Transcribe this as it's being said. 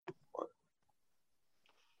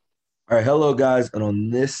All right, hello guys, and on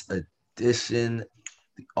this edition,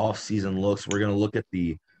 the off-season looks, we're gonna look at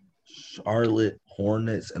the Charlotte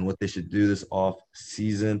Hornets and what they should do this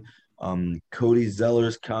off-season. Cody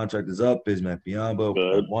Zeller's contract is up. Bismack Biyombo,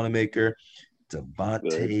 Fred Good, Wanamaker, good.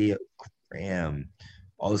 Devontae Graham.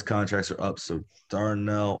 All those contracts are up. So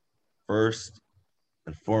Darnell, first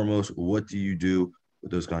and foremost, what do you do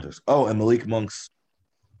with those contracts? Oh, and Malik Monk's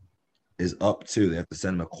is up too. They have to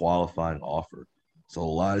send him a qualifying offer. So a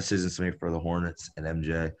lot of decisions to make for the Hornets and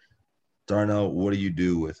MJ. Darnell, what do you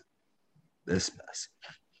do with this mess?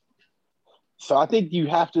 So I think you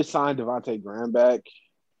have to sign Devontae Graham back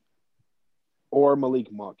or Malik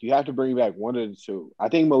Monk. You have to bring back one of the two. I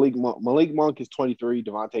think Malik Monk is 23.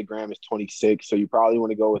 Devontae Graham is 26. So you probably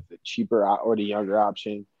want to go with the cheaper or the younger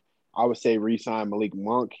option. I would say re-sign Malik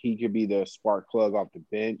Monk. He could be the spark plug off the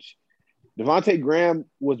bench. Devontae Graham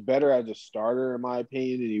was better as a starter, in my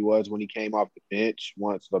opinion, than he was when he came off the bench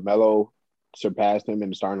once LaMelo surpassed him in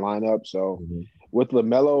the starting lineup. So with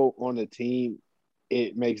LaMelo on the team,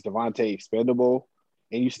 it makes Devontae expendable.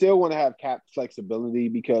 And you still want to have cap flexibility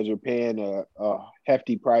because you're paying a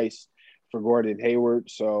hefty price for Gordon Hayward.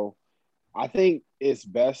 So I think it's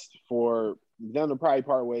best for them to probably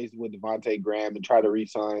part ways with Devontae Graham and try to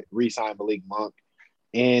re-sign Malik Monk.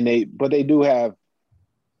 But they do have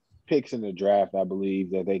picks in the draft, I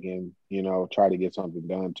believe, that they can, try to get something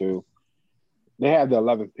done too. They have the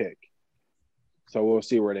 11th pick. So we'll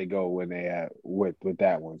see where they go when they with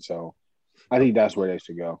that one. So I think that's where they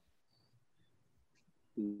should go.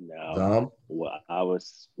 Now, what I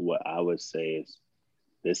would say is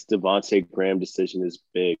this Devontae Graham decision is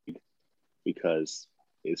big because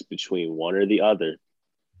it's between one or the other.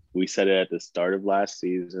 We said it at the start of last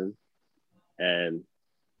season, and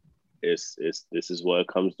this is what it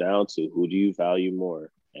comes down to. Who do you value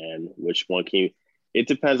more, and which one can you? It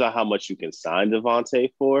depends on how much you can sign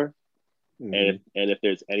Devontae for, and if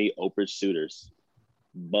there's any open suitors.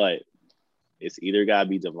 But it's either gotta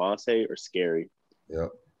be Devontae or Scary. Yep.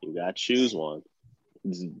 You gotta choose one.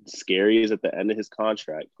 Scary is at the end of his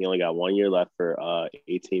contract. He only got 1 year left for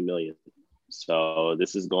 $18 million. So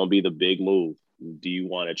this is gonna be the big move. Do you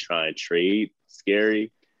want to try and trade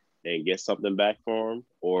Scary and get something back for him,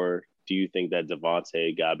 or do you think that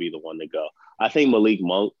Devontae gotta be the one to go? I think Malik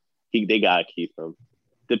Monk, they gotta keep him.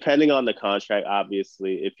 Depending on the contract,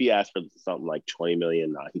 obviously, if he asks for something like 20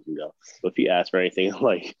 million, he can go. But if he asks for anything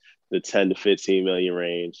like the 10 to 15 million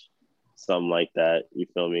range, something like that, you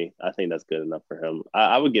feel me? I think that's good enough for him.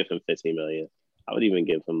 I would give him 15 million. I would even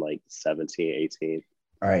give him like 17, 18.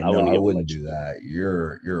 All right, no, I wouldn't do that.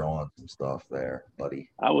 You're on some stuff there, buddy.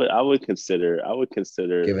 I would consider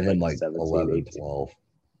giving him like 17, 11, 18. 12.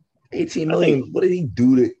 18 million. What did he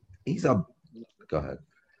do to he's a go ahead.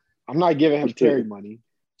 I'm not giving him Terry money.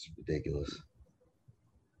 It's ridiculous.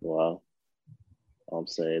 Well, all I'm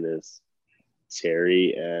saying is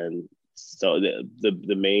Terry, and so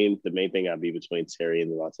the main thing I'd be between Terry and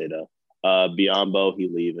Devontae though. Biyombo, he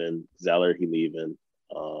leaving. Zeller, he leaving.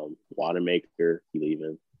 Wanamaker, he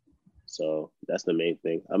leaving. So that's the main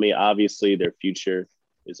thing. I mean, obviously their future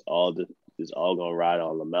is all going to ride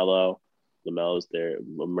on LaMelo. LaMelo's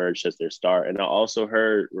emerged as their star, and I also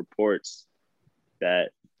heard reports that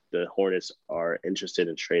the Hornets are interested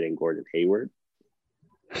in trading Gordon Hayward.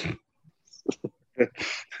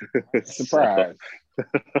 Surprise.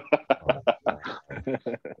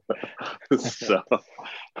 So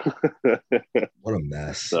what a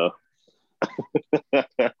mess. So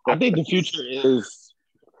I think the future is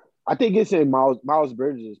I think it's in Miles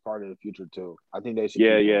Bridges is part of the future too. I think they should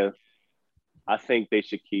Yeah. I think they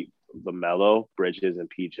should keep LaMelo, Bridges, and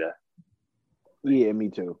PJ. Yeah, me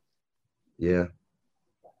too. Yeah.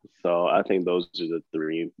 So I think those are the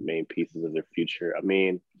three main pieces of their future. I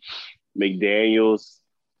mean, McDaniels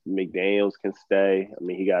can stay. I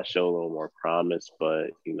mean, he got to show a little more promise,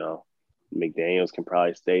 but, McDaniels can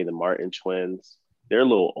probably stay. The Martin twins, they're a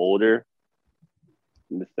little older.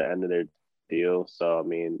 It's the end of their deal. So, I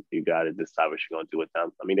mean, you got to decide what you're going to do with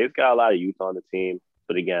them. I mean, they've got a lot of youth on the team.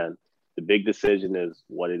 But, again, the big decision is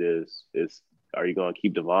what it is are you going to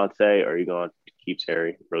keep Devontae or are you going to keep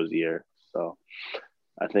Terry Rozier? So,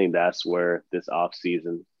 I think that's where this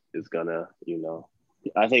offseason is going to,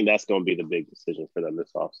 I think that's going to be the big decision for them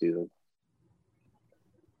this offseason.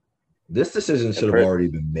 This decision should have already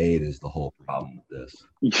been made is the whole problem with this.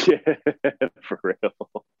 Yeah, for real.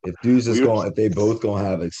 If they both going to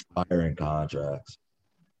have expiring contracts.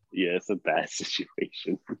 Yeah, it's a bad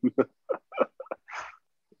situation.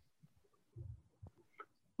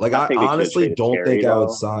 Like I honestly don't think I would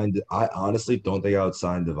sign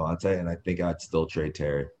Devontae, and I think I'd still trade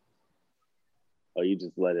Terry. Oh, you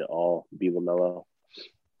just let it all be LaMelo?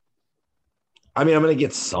 I mean, I'm gonna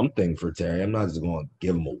get something for Terry. I'm not just going to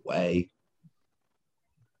give him away.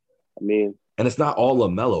 I mean, And it's not all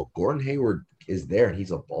LaMelo. Gordon Hayward is there, and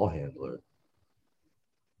he's a ball handler.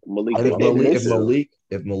 Malik And if Monk And Malik, if this, too. Malik,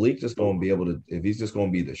 if Malik just going to be able to, if he's just going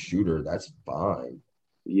to be the shooter, that's fine.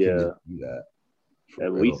 You can Yeah, just do that for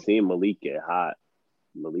and we've real. seen Malik get hot.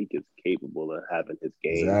 Malik is capable of having his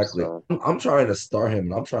game. Exactly. So I'm trying to start him,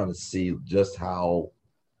 and I'm trying to see just how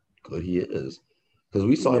good he is because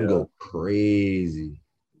we saw him yeah, go crazy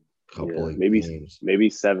a couple yeah. of Maybe games,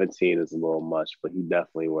 17 is a little much, but he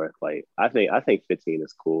definitely worth like I think 15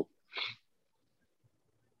 is cool.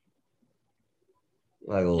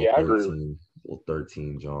 like a little yeah, I agree.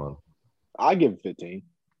 13, John. I give him 15.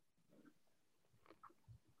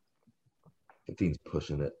 15's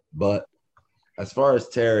pushing it, but as far as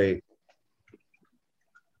Terry,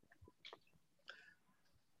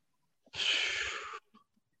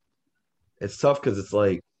 it's tough because it's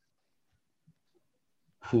like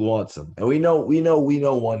who wants him, and we know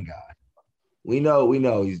one guy. We know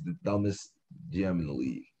he's the dumbest GM in the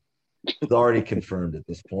league. It's already confirmed at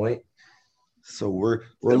this point. So we're Then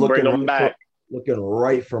bring looking him back.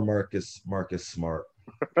 for Marcus Smart.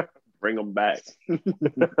 Bring him back.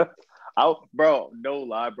 No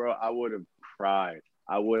lie, bro. I would have cried.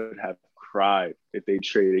 I would have cried if they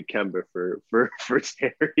traded Kemba for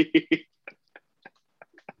Terry.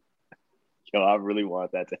 Yo, I really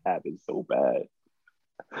want that to happen so bad.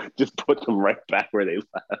 Just put them right back where they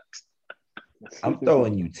left. I'm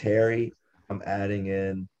throwing you Terry. I'm adding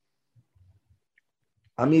in.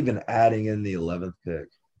 I'm even adding in the 11th pick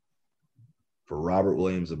for Robert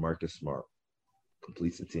Williams and Marcus Smart.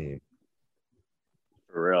 Completes the team.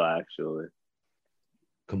 For real, actually.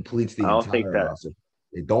 Completes the I don't think entire roster.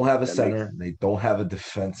 They don't have a that center. makes They don't have a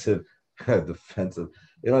defensive. They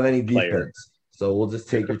don't have any player. defense. So we'll just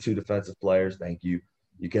take your 2 defensive players. Thank you.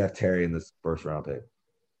 You can have Terry in this first round pick.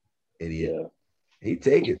 Idiot. Yeah. He'd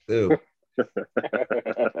take it too.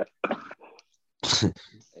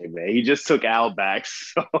 Hey man, he just took Al back.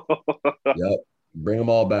 So Yep. Bring them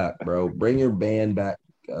all back, bro. Bring your band back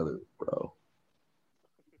together, bro.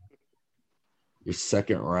 Your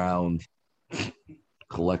second round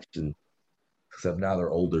collection. Except now they're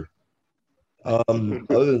older. Other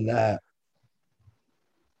than that,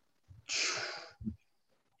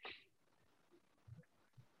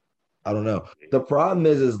 I don't know. The problem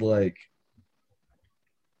is like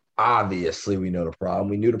obviously we know the problem.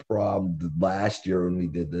 We knew the problem last year when we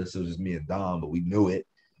did this. It was just me and Dom, but we knew it.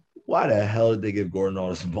 Why the hell did they give Gordon all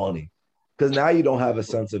this money? Because now you don't have a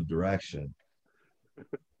sense of direction.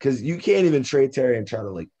 Because you can't even trade Terry and try to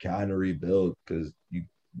like kind of rebuild because you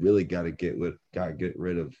really got to get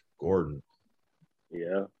rid of Gordon.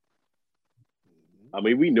 yeah. I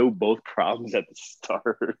mean, we know both problems at the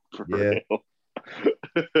start. Yeah.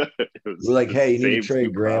 We're like, hey, you need to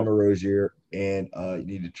trade Graham or Rozier, and you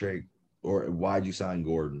need to trade, or why'd you sign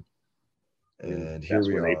Gordon? And here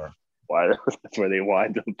we are. That's where they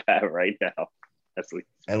wind up at right now.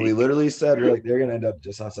 And we literally said like they're gonna end up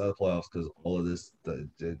just outside the playoffs because all of this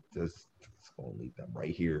it's gonna leave them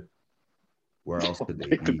right here. Where else could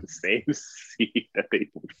they be? The same seed that they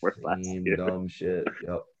were last year. Dumb shit.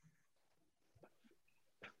 Yep.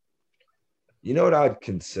 You know what I'd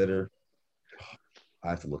consider? I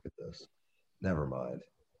have to look at this. Never mind.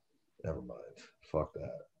 Fuck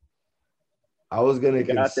that. I was gonna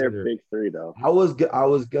consider their big 3 though. I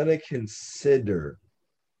was gonna consider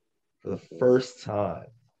for the first time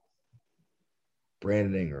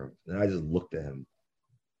Brandon Ingram, and I just looked at him.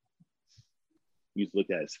 You look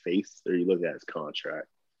at his face, or you look at his contract.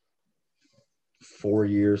 4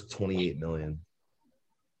 years, $28 million.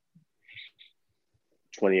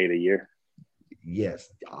 28 a year. Yes,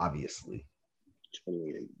 obviously.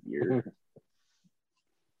 28 a year.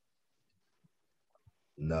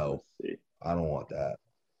 No, I don't want that.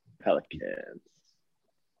 Pelicans.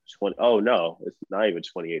 20. Oh no, it's not even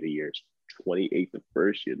 28 a year. It's 28 the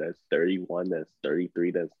first year. That's 31. That's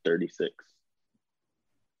 33. That's 36.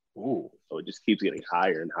 Ooh, so it just keeps getting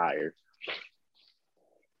higher and higher.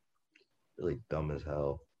 Really dumb as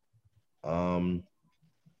hell.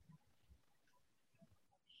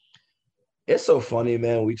 It's so funny,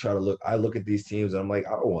 man. I look at these teams and I'm like, I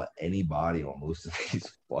don't want anybody on most of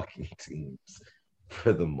these fucking teams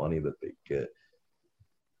for the money that they get.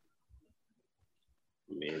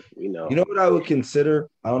 I mean, we know. You know what I would consider?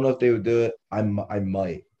 I don't know if they would do it. I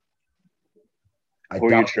might. I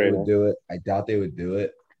doubt they would do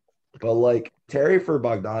it. But like Terry for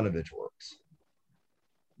Bogdanovich works.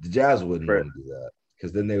 The Jazz wouldn't want to do that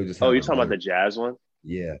because then they would just. Oh, you're talking about the Jazz one?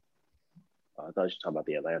 Yeah. I thought you were talking about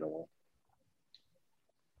the Atlanta one.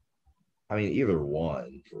 I mean, either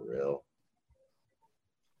one for real.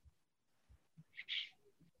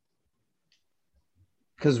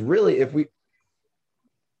 Because really, if we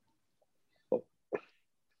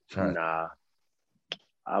Nah,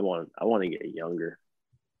 I want to get younger.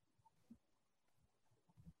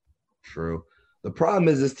 True. The problem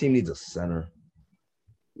is this team needs a center.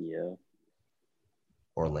 Yeah.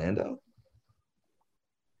 Orlando?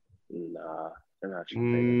 Nah, they're not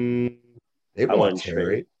trading. They I want wouldn't Terry.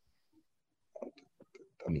 trade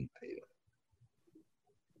I mean,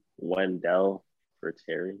 Wendell for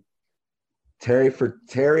Terry. Terry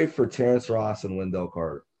for Terrence Ross and Wendell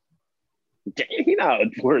Carter. He not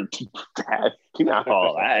worth that. He not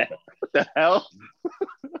all that. What the hell?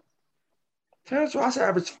 Terrence Ross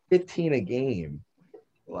averaged 15 a game.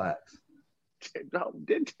 Relax. No,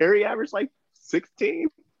 did Terry average like 16?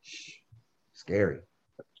 Scary.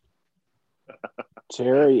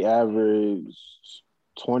 Terry averaged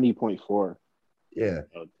 20.4. Yeah.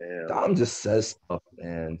 Oh damn. Dom just says stuff,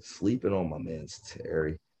 man. Sleeping on my man's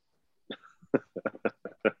Terry.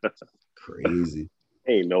 Crazy.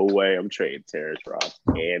 Ain't no way I'm trading Terrence Ross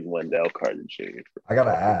and Wendell Carter Jr. I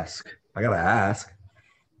gotta ask.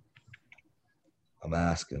 I'm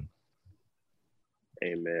asking.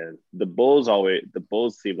 Hey man, the Bulls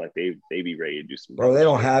seem like they be ready to do some. Bro, they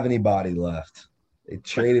don't shit. have anybody left. They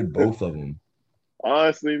traded both of them.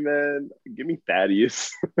 Honestly, man, give me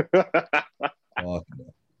Thaddeus. Fuck no.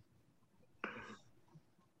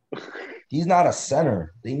 He's not a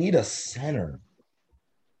center. They need a center.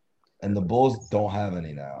 And the Bulls don't have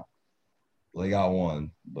any now. They got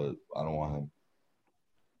one, but I don't want him.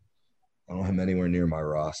 I don't want him anywhere near my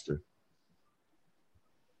roster.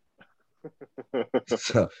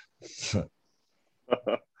 So,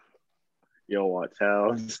 You don't want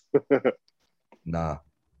Towns. nah.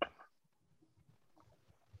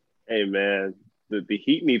 Hey man, the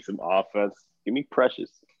Heat need some offense. Give me Precious.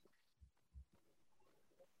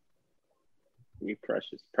 Give me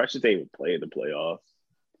Precious. Precious ain't even play in the playoffs.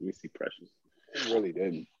 Let me see Precious. He really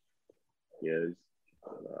didn't. Yeah,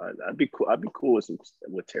 I'd be cool. I'd be cool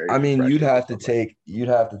with Terry. I mean, Precious you'd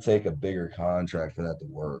have to take a bigger contract for that to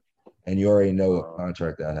work. And you already know what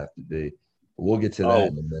contract that'd have to be. But we'll get to that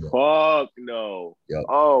in a minute. Fuck no. Yep.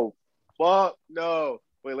 Oh, fuck no.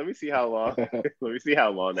 Wait, let me see how long. Let me see how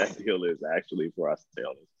long that deal is actually before I say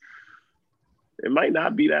all this. It might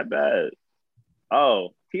not be that bad.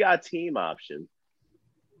 Oh, he got a team option.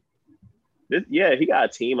 He got a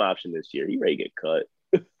team option this year. He ready to get cut.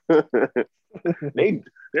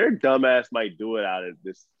 Their dumbass might do it out of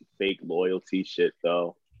this fake loyalty shit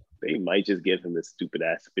though. They might just give him this stupid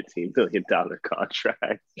ass $15 million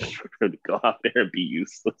contract for him to go out there and be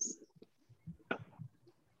useless.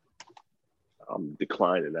 I'm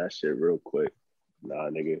declining that shit real quick.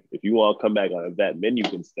 Nah, nigga. If you want to come back on a vet, then you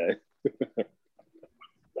can stay.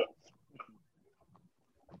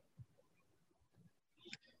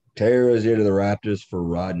 Terry Rozier to the Raptors for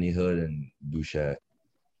Rodney Hood and Boucher.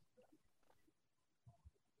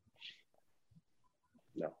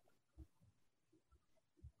 No.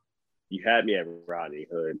 You had me at Rodney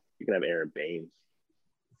Hood. You can have Aaron Baines.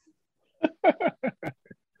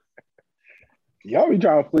 Y'all be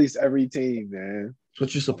trying to fleece every team, man. That's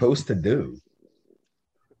what you're supposed to do.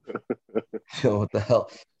 Yo, what the hell?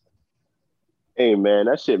 Hey, man,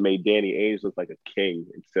 that shit made Danny Ainge look like a king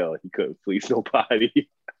until he couldn't fleece nobody.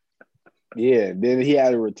 Yeah, then he had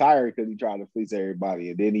to retire because he tried to fleece everybody.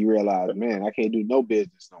 And then he realized, man, I can't do no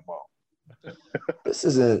business no more.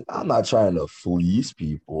 I'm not trying to fleece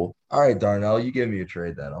people. All right, Darnell, you give me a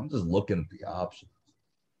trade then. I'm just looking at the options.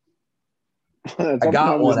 I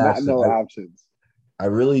got one, not actually. no options. I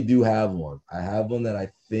really do have one. I have one that I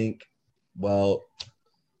think, the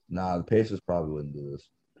Pacers probably wouldn't do this.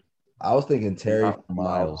 I was thinking Terry for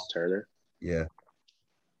Miles. Turner. Yeah.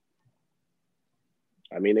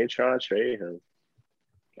 I mean, they trying to trade him.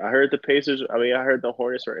 I heard the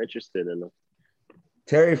Hornets were interested in him.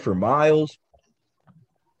 Terry for Miles.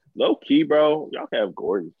 Low key, bro. Y'all can have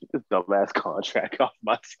Gordon. Get this dumbass contract off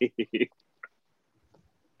my team.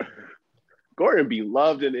 Gordon be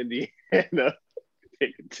loved in Indiana.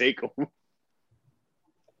 They can take him.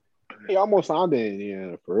 He almost signed to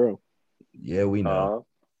Indiana, for real. Yeah, we know.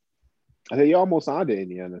 I think he almost signed to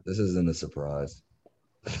Indiana. This isn't a surprise.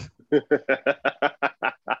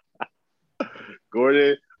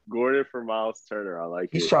 Gordon for Miles Turner. I like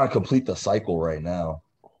He's trying to complete the cycle right now.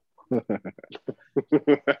 Gotta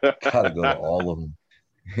go to all of them.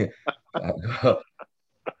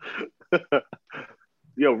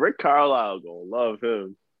 Yo, Rick Carlisle gonna love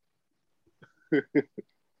him.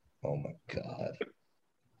 Oh my God.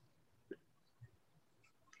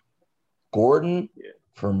 Gordon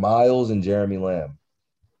for Miles and Jeremy Lamb.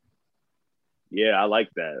 Yeah, I like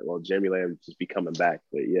that. Well, Jeremy Lamb just be coming back,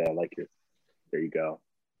 but yeah, I like it. There you go.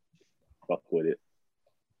 Fuck with it.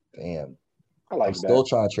 Damn. I like I'm that. still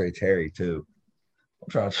trying to trade Terry, too. I'm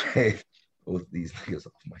trying to trade both these niggas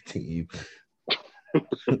off my team.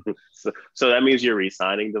 So that means you're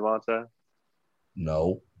re-signing Devonta?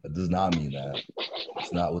 No, that does not mean that.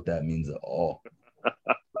 That's not what that means at all.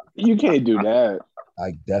 You can't do that.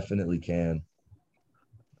 I definitely can.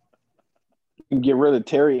 You can get rid of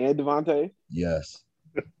Terry and Devontae. Yes.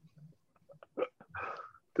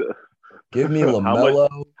 Give me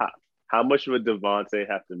LaMelo. How much would Devontae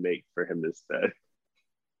have to make for him to stay?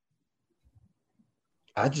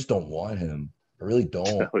 I just don't want him. I really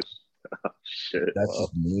don't. Shit. That's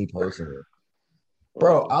just me personally.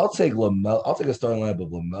 Bro, I'll take LaMelo. I'll take a starting lineup of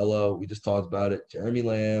LaMelo. We just talked about it. Jeremy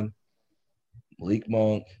Lamb, Malik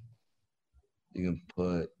Monk. You can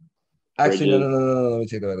put. Actually, no. Let me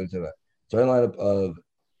take that back. Starting lineup of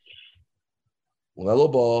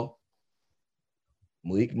LaMelo Ball,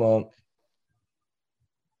 Malik Monk,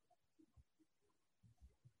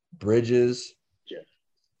 Bridges,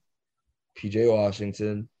 PJ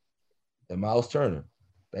Washington, and Miles Turner.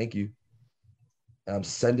 Thank you. And I'm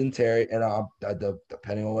sending Terry, and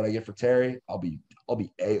depending on what I get for Terry, I'll be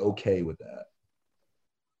A-okay with that.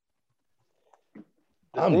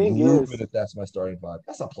 I'm grooving if that's my starting five.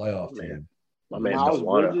 That's a playoff team. My man don't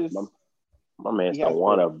want to. My man don't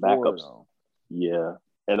want to backups. Yeah,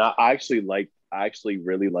 and I actually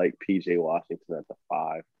really like PJ Washington at the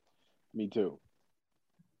 5. Me too.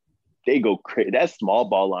 They go crazy. That small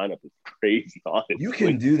ball lineup is crazy. Honestly. You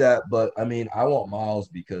can do that, but I mean, I want Miles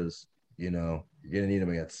because you're gonna need him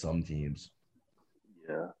against some teams.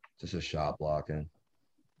 Yeah, just a shot blocking,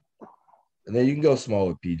 and then you can go small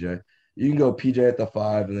with PJ. You can go PJ at the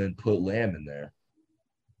 5 and then put Lamb in there.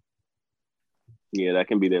 Yeah, that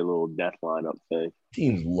can be their little death lineup thing.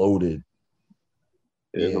 Team's loaded.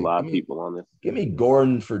 There's a lot of people on this. Give me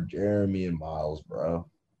Gordon for Jeremy and Miles, bro.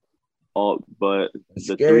 Oh, but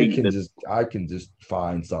I can just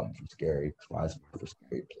find something for Scary. Find something for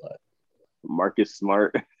Scary play. Marcus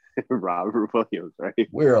Smart, Robert Williams, right?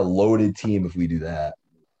 We're a loaded team if we do that.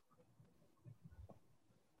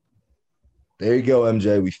 There you go,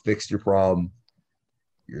 MJ. We fixed your problem.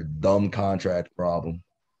 Your dumb contract problem.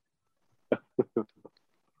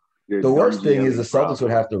 The worst thing is the Celtics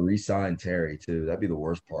would have to re-sign Terry, too. That'd be the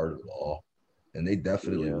worst part of it all. And they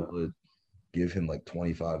definitely would give him like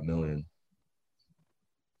 $25 million.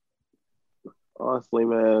 Honestly,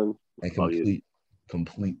 man. And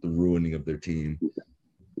complete the ruining of their team.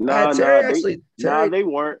 They weren't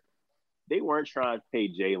trying to pay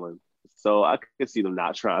Jalen. So I could see them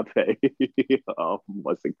not trying to pay.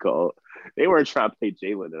 What's it called? They weren't trying to pay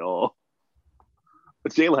Jalen at all.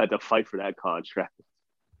 But Jalen had to fight for that contract.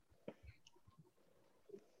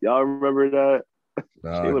 Y'all remember that?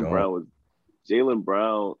 No, Jalen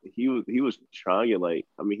Brown. He was trying to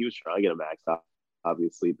he was trying to get a max out,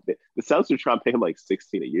 obviously. But the Celtics were trying to pay him like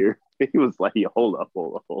 $16 a year. He was like, hold up.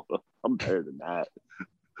 I'm better than that.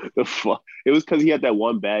 The fuck? It was because he had that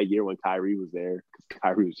one bad year when Kyrie was there. Because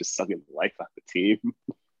Kyrie was just sucking the life out of the team.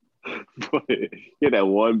 But he had that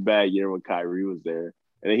one bad year when Kyrie was there.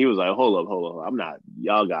 And then he was like, hold up. I'm not,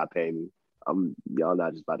 y'all got to pay me. Y'all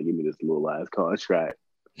not just about to give me this little ass contract.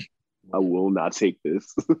 I will not take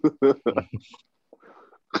this.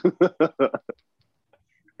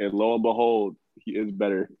 And lo and behold, he is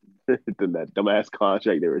better than that dumbass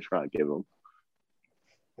contract they were trying to give him.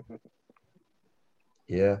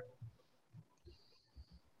 Yeah.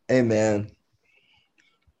 Hey, man.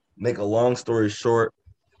 Make a long story short,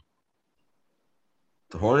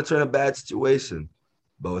 the Hornets are in a bad situation,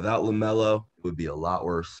 but without LaMelo, it would be a lot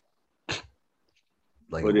worse.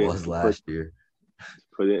 Like it was last year.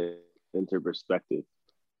 Put it into perspective.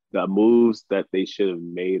 The moves that they should have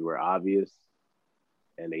made were obvious,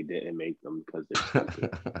 and they didn't make them because they're stupid.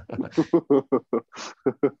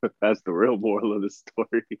 That's the real moral of the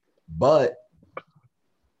story. But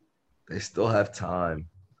they still have time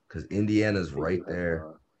because Indiana's right there,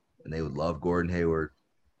 and they would love Gordon Hayward.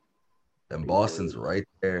 And Boston's right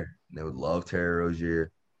there, and they would love Terry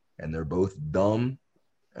Rozier. And they're both dumb,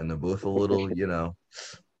 and they're both a little,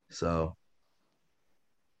 so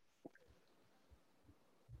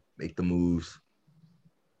make the moves.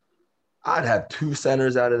 I'd have 2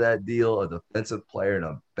 centers out of that deal, a defensive player and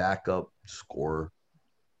a backup scorer.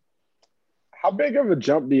 How big of a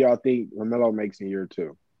jump do y'all think LaMelo makes in year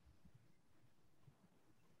 2?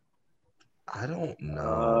 I don't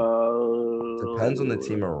know. Depends on the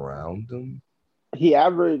team around him. He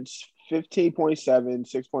averaged 15.7,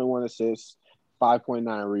 6.1 assists,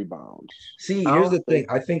 5.9 rebounds. See, here's the thing.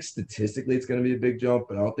 I think statistically it's going to be a big jump,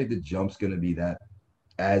 but I don't think the jump's going to be that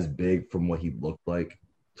as big from what he looked like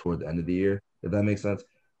toward the end of the year, if that makes sense.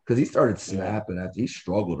 because he started snapping after he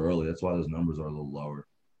struggled early. That's why those numbers are a little lower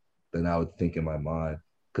than I would think in my mind.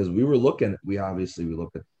 Because we look at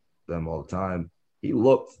them all the time. He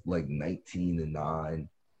looked like 19-9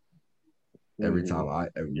 every time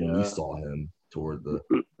when we saw him toward the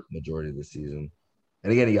majority of the season.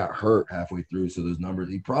 And again, he got hurt halfway through, so those numbers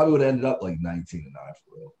he probably would have ended up like 19-9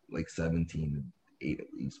 for real, like 17-8 at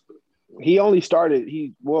least. But he only started.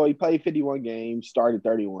 He played 51 games, started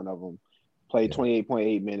 31 of them, played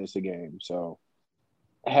 28.8 minutes a game. So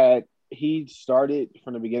had he started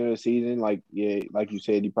from the beginning of the season, like you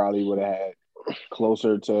said, he probably would have had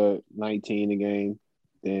closer to 19 a game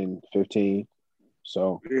than 15.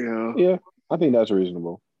 So yeah, I think that's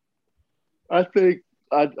reasonable. I think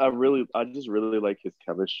I just really like his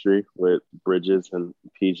chemistry with Bridges and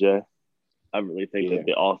PJ. I really think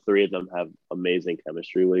that all three of them have amazing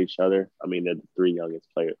chemistry with each other. I mean, they're the three youngest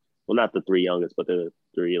players. Well, not the three youngest, but they're the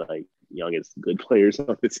three like youngest good players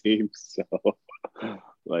on the team. So,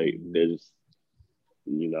 like, they're just,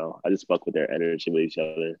 I just fuck with their energy with each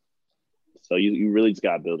other. So you really just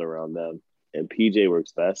gotta build around them. And PJ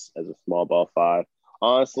works best as a small ball five.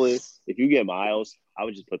 Honestly, if you get Miles, I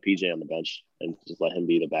would just put PJ on the bench and just let him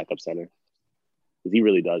be the backup center. Because he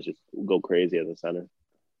really does just go crazy as a center.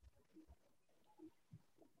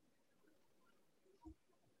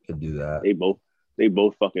 Could do that. They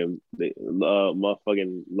both fucking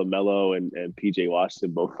motherfucking LaMelo and PJ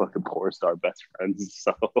Washington both fucking porn star best friends.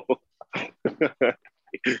 So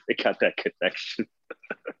they got that connection.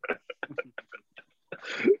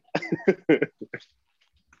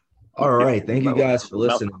 All right, thank you guys for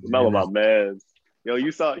listening. LaMelo, my man. Yo,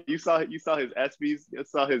 you saw his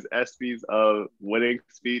ESPYs winning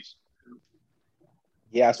speech.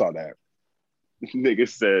 Yeah, I saw that. Nigga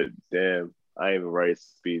said, "Damn, I ain't even write a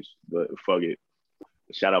speech, but fuck it.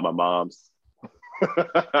 Shout out my moms."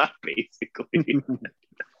 Basically,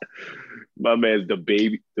 my man's the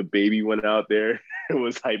baby went out there and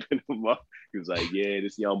was hyping him up. He was like, "Yeah,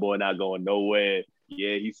 this young boy not going nowhere.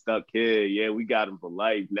 Yeah, he's stuck here. Yeah, we got him for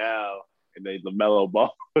life now." And then LaMelo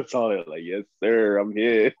Ball was on it like, "Yes, sir, I'm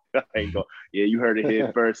here. I ain't go. Yeah, you heard it here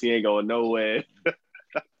first. He ain't going nowhere."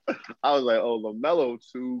 I was like, "Oh, LaMelo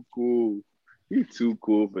too cool. He's too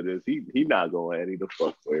cool for this. He not going any the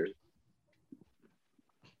fuck where."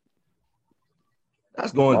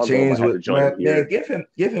 That's going to change with man.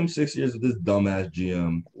 Give him 6 years with this dumbass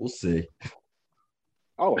GM. We'll see.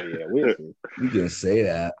 Oh yeah, we'll see. You can say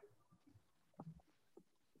that.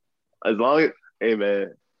 As long as, hey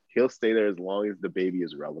man, he'll stay there as long as the baby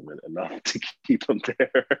is relevant enough to keep him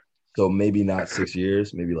there. So maybe not 6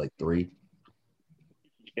 years, maybe like 3.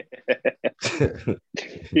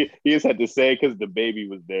 He just had to say because the baby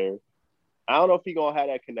was there. I don't know if he gonna have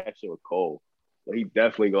that connection with Cole, but he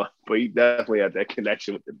definitely had that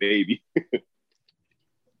connection with the baby.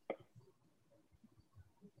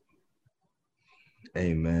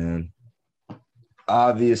 Hey man,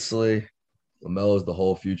 obviously LaMelo's the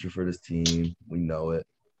whole future for this team. We know it,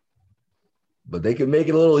 but they could make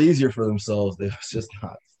it a little easier for themselves. They just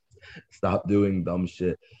not stop doing dumb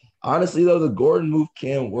shit. Honestly, though, the Gordon move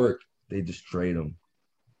can work. They just trade him.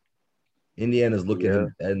 Indiana's looking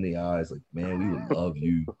him dead in the eyes, like, man, we would love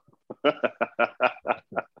you.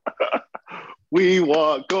 We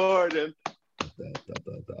want Gordon.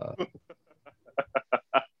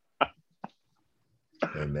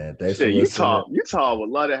 Hey man, thanks for listening. Utah would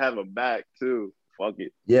love to have him back too. Fuck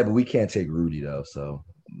it. Yeah, but we can't take Rudy though, so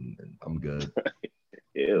I'm good.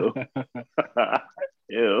 Ew.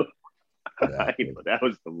 Ew. Exactly. I know that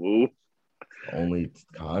was the move. Only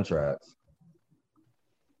contracts.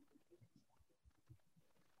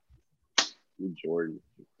 Jordan,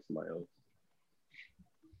 somebody else.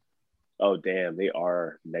 Oh damn, they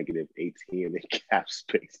are -18 in cap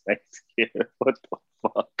space next year. What the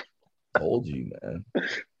fuck? Told you, man.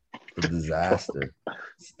 It's a disaster.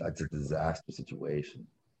 That's a disaster situation.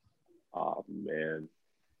 Oh man.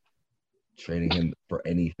 Trading him for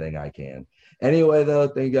anything I can. Anyway, though,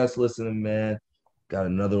 thank you guys for listening, man. Got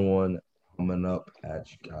another one coming up at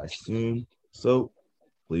you guys soon. So,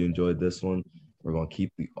 hopefully you enjoyed this one. We're going to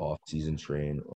keep the off-season train